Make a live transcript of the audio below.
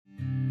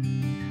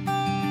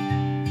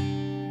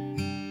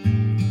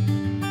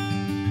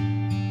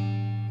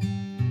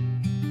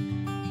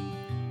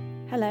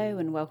Hello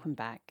and welcome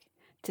back.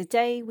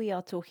 Today we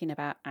are talking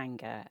about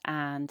anger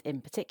and,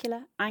 in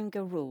particular,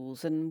 anger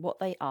rules and what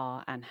they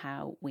are and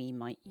how we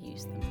might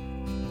use them.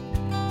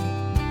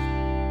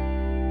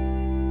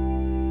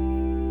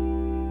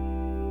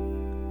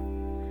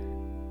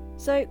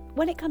 So,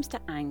 when it comes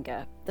to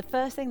anger, the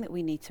first thing that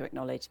we need to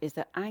acknowledge is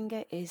that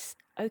anger is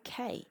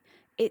okay.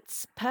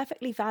 It's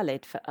perfectly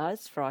valid for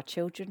us, for our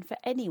children, for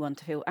anyone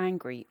to feel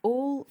angry.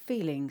 All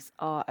feelings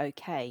are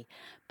okay,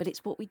 but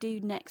it's what we do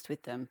next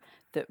with them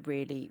that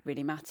really,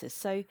 really matters.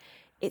 So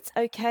it's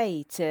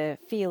okay to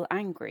feel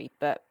angry,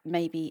 but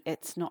maybe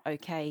it's not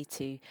okay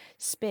to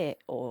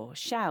spit or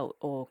shout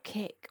or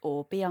kick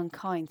or be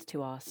unkind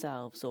to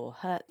ourselves or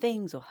hurt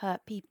things or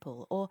hurt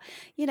people. Or,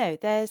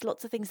 there's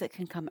lots of things that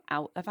can come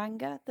out of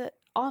anger that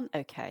aren't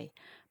okay.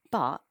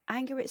 But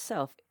anger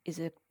itself is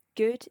a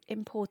good,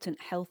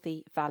 important,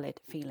 healthy, valid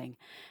feeling.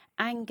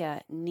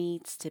 Anger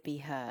needs to be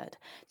heard.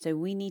 So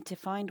we need to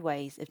find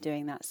ways of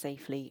doing that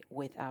safely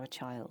with our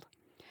child.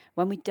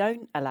 When we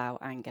don't allow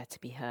anger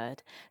to be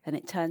heard, then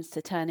it turns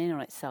to turn in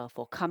on itself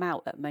or come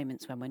out at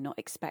moments when we're not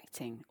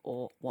expecting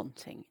or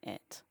wanting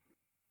it.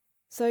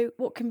 So,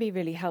 what can be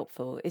really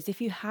helpful is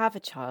if you have a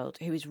child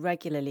who is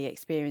regularly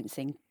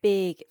experiencing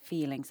big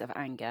feelings of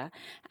anger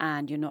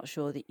and you're not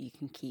sure that you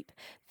can keep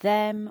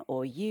them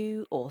or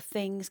you or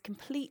things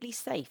completely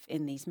safe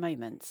in these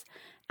moments,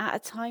 at a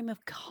time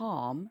of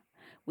calm,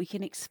 we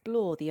can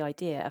explore the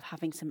idea of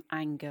having some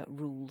anger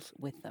rules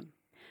with them.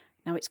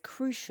 Now, it's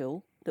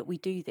crucial that we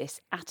do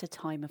this at a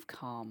time of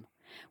calm.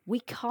 We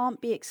can't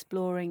be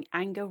exploring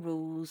anger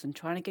rules and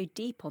trying to go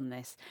deep on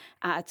this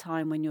at a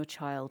time when your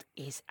child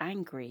is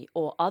angry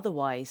or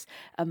otherwise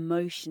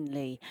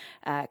emotionally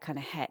kind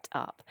of het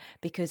up,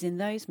 because in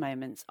those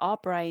moments, our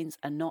brains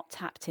are not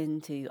tapped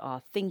into our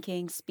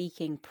thinking,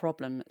 speaking,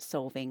 problem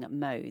solving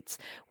modes.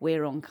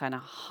 We're on kind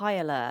of high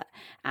alert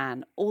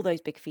and all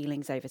those big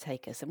feelings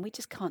overtake us, and we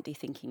just can't do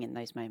thinking in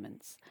those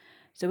moments.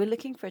 So we're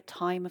looking for a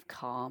time of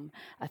calm,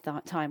 a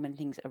time when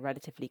things are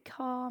relatively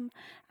calm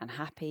and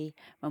happy,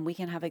 when we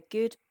can have a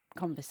good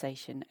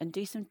conversation and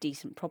do some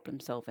decent problem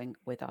solving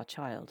with our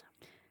child.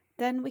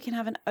 Then we can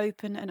have an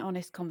open and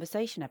honest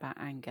conversation about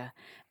anger.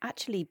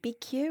 Actually, be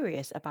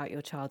curious about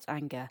your child's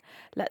anger.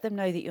 Let them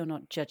know that you're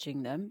not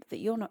judging them, that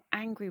you're not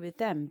angry with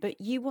them,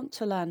 but you want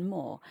to learn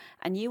more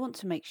and you want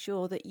to make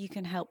sure that you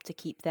can help to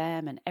keep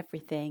them and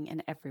everything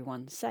and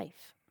everyone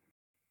safe.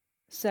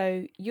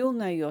 So you'll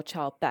know your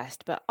child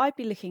best, but I'd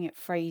be looking at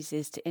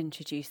phrases to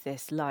introduce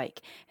this, like,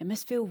 it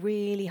must feel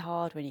really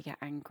hard when you get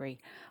angry.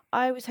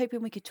 I was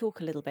hoping we could talk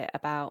a little bit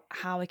about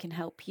how I can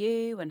help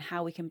you and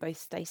how we can both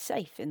stay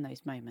safe in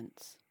those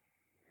moments.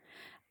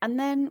 And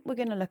then we're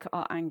going to look at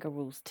our anger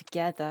rules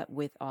together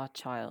with our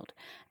child,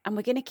 and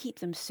we're going to keep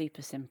them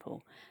super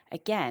simple.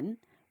 Again,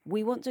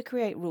 we want to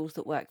create rules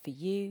that work for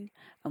you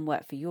and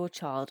work for your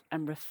child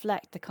and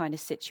reflect the kind of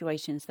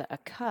situations that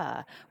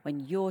occur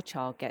when your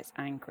child gets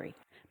angry.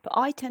 But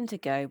I tend to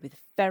go with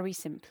very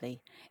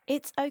simply,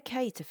 it's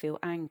okay to feel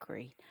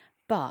angry,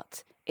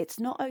 but it's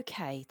not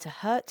okay to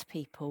hurt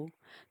people,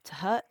 to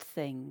hurt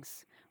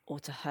things, or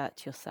to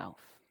hurt yourself.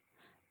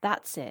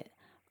 That's it.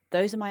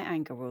 Those are my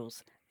anger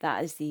rules.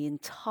 That is the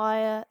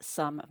entire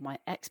sum of my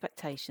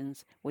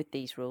expectations with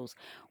these rules.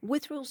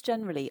 With rules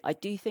generally, I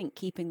do think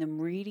keeping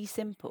them really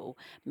simple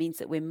means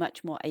that we're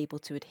much more able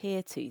to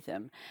adhere to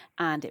them,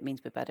 and it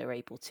means we're better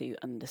able to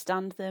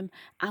understand them,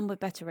 and we're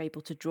better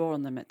able to draw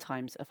on them at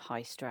times of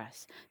high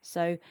stress.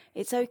 So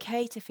it's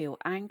okay to feel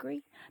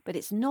angry, but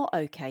it's not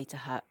okay to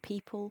hurt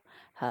people,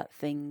 hurt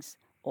things,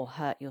 or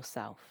hurt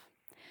yourself.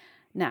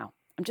 Now,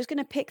 I'm just going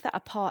to pick that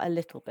apart a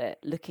little bit,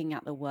 looking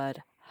at the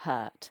word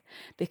hurt,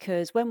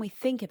 because when we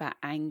think about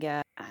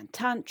anger and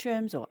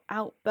tantrums or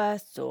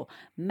outbursts or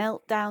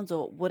meltdowns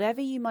or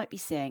whatever you might be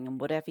seeing and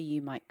whatever you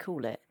might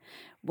call it,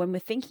 when we're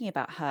thinking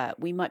about hurt,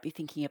 we might be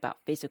thinking about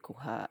physical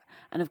hurt.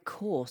 And of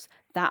course,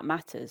 that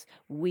matters.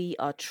 We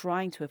are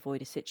trying to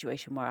avoid a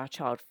situation where our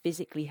child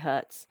physically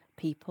hurts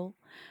people,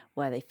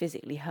 where they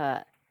physically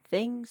hurt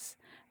things,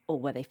 or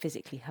where they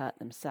physically hurt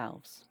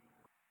themselves.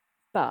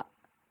 But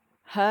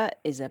hurt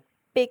is a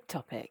big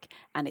topic,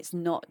 and it's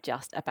not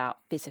just about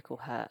physical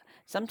hurt.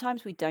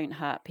 Sometimes we don't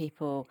hurt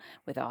people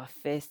with our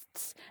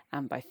fists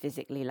and by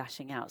physically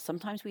lashing out.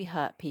 Sometimes we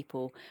hurt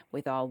people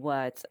with our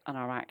words and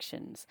our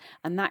actions,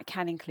 and that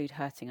can include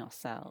hurting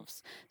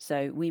ourselves.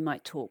 So we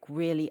might talk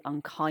really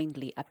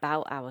unkindly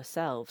about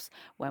ourselves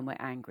when we're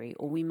angry,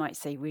 or we might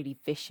say really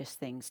vicious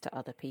things to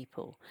other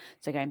people.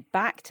 So going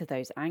back to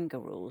those anger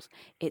rules,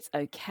 it's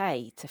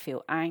okay to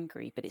feel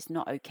angry, but it's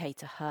not okay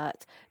to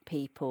hurt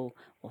people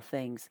or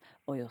things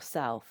or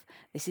yourself.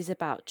 This is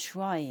about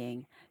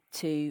trying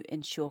to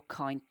ensure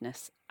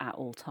kindness at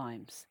all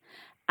times.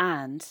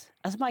 And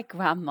as my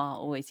grandma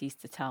always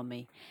used to tell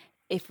me,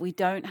 if we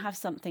don't have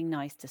something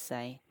nice to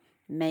say,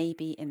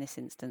 maybe in this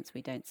instance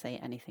we don't say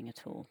anything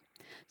at all.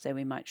 So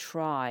we might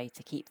try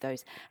to keep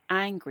those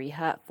angry,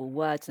 hurtful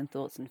words and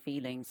thoughts and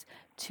feelings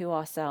to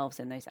ourselves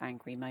in those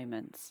angry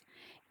moments.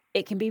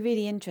 It can be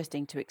really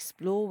interesting to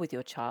explore with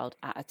your child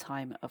at a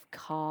time of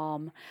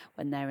calm,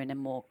 when they're in a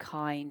more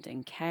kind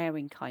and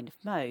caring kind of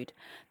mode,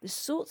 the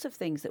sorts of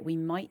things that we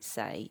might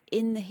say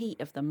in the heat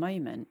of the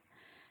moment,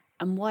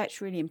 and why it's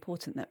really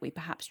important that we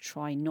perhaps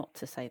try not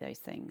to say those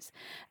things.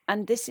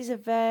 And this is a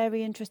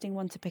very interesting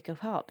one to pick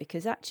apart,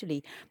 because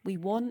actually we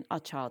want our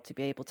child to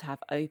be able to have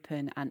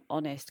open and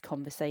honest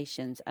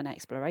conversations and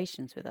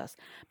explorations with us.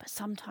 But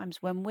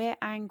sometimes when we're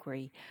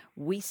angry,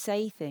 we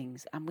say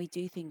things and we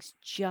do things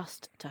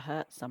just to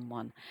hurt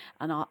someone.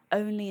 And our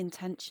only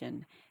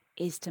intention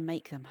is to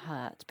make them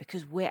hurt,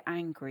 because we're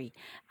angry,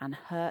 and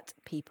hurt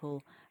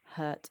people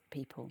hurt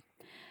people.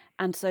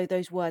 And so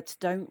those words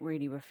don't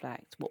really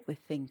reflect what we're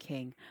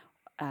thinking.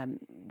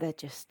 They're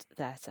just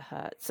there to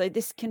hurt. So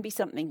this can be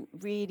something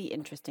really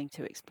interesting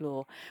to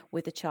explore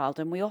with a child.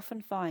 And we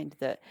often find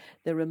that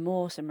the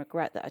remorse and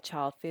regret that a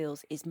child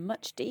feels is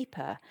much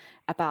deeper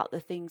about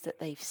the things that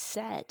they've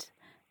said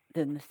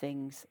than the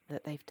things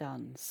that they've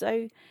done.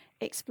 So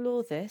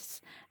explore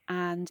this,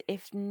 and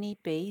if need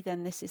be,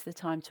 then this is the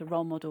time to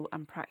role model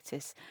and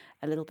practice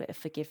a little bit of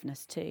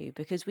forgiveness too,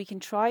 because we can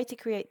try to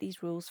create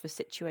these rules for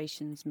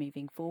situations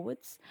moving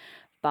forwards,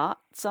 but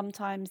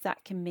sometimes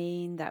that can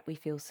mean that we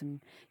feel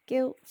some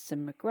guilt,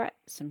 some regret,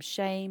 some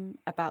shame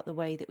about the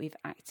way that we've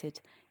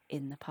acted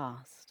in the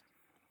past.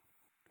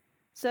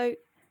 So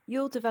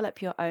you'll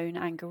develop your own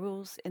anger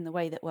rules in the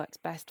way that works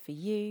best for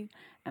you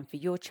and for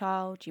your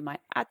child. You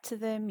might add to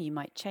them, you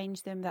might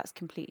change them. That's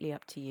completely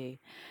up to you.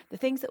 The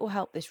things that will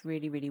help this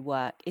really, really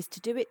work is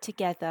to do it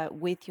together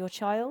with your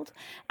child,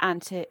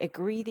 and to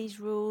agree these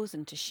rules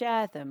and to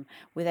share them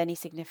with any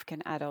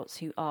significant adults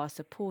who are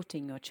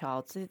supporting your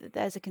child, so that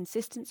there's a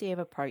consistency of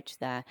approach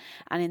there.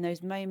 And in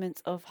those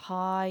moments of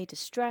high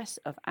distress,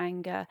 of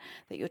anger,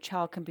 that your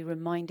child can be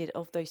reminded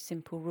of those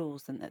simple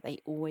rules and that they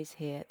always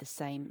hear the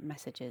same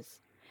messages.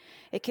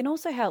 It can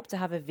also help to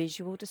have a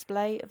visual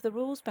display of the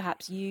rules.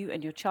 Perhaps you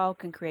and your child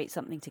can create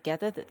something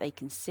together that they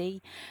can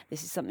see.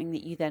 This is something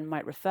that you then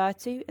might refer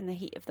to in the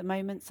heat of the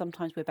moment.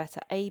 Sometimes we're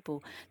better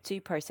able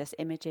to process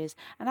images,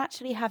 and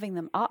actually having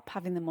them up,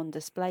 having them on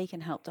display,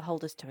 can help to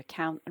hold us to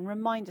account and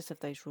remind us of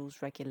those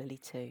rules regularly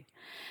too.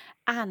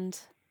 And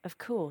of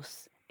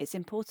course, it's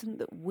important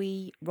that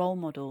we role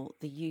model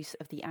the use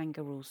of the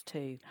anger rules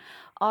too.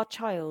 Our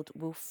child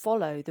will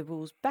follow the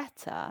rules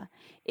better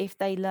if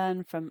they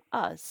learn from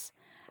us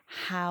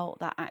how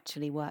that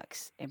actually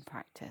works in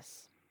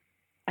practice.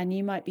 And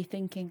you might be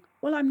thinking,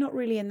 well, I'm not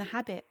really in the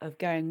habit of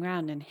going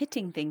around and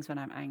hitting things when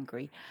I'm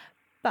angry.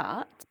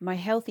 But my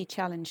healthy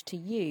challenge to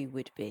you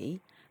would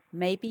be,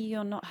 maybe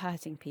you're not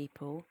hurting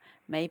people,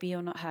 maybe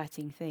you're not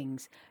hurting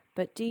things,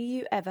 but do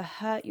you ever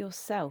hurt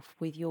yourself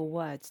with your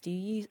words? Do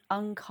you use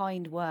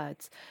unkind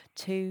words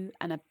to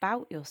and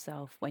about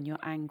yourself when you're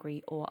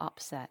angry or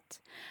upset?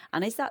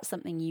 And is that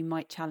something you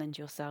might challenge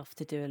yourself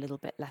to do a little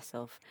bit less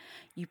of?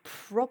 You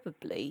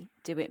probably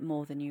do it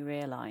more than you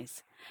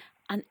realise.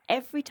 And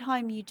every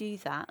time you do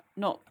that,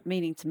 not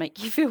meaning to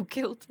make you feel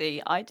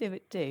guilty, I do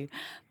it too,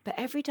 but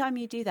every time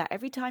you do that,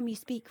 every time you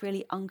speak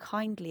really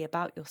unkindly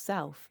about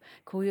yourself,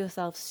 call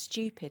yourself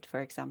stupid,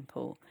 for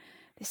example,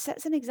 this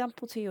sets an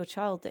example to your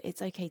child that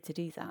it's okay to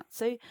do that.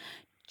 So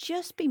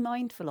just be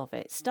mindful of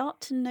it. Start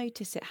to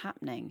notice it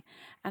happening.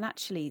 And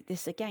actually,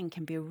 this again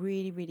can be a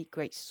really, really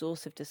great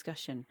source of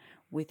discussion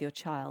with your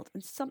child,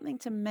 and something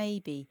to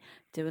maybe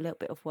do a little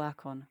bit of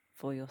work on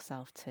for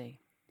yourself too.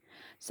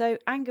 So,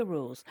 anger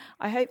rules.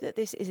 I hope that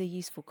this is a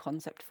useful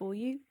concept for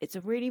you. It's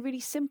a really, really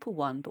simple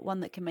one, but one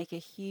that can make a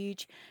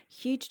huge,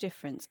 huge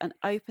difference and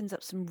opens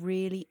up some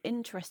really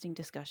interesting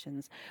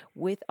discussions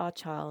with our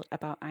child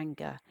about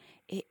anger.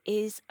 It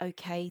is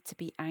okay to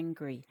be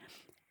angry.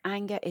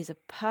 Anger is a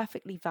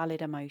perfectly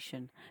valid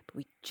emotion, but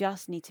we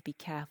just need to be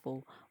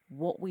careful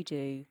what we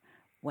do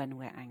when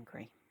we're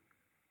angry.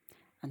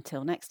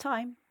 Until next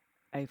time,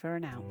 over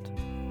and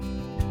out.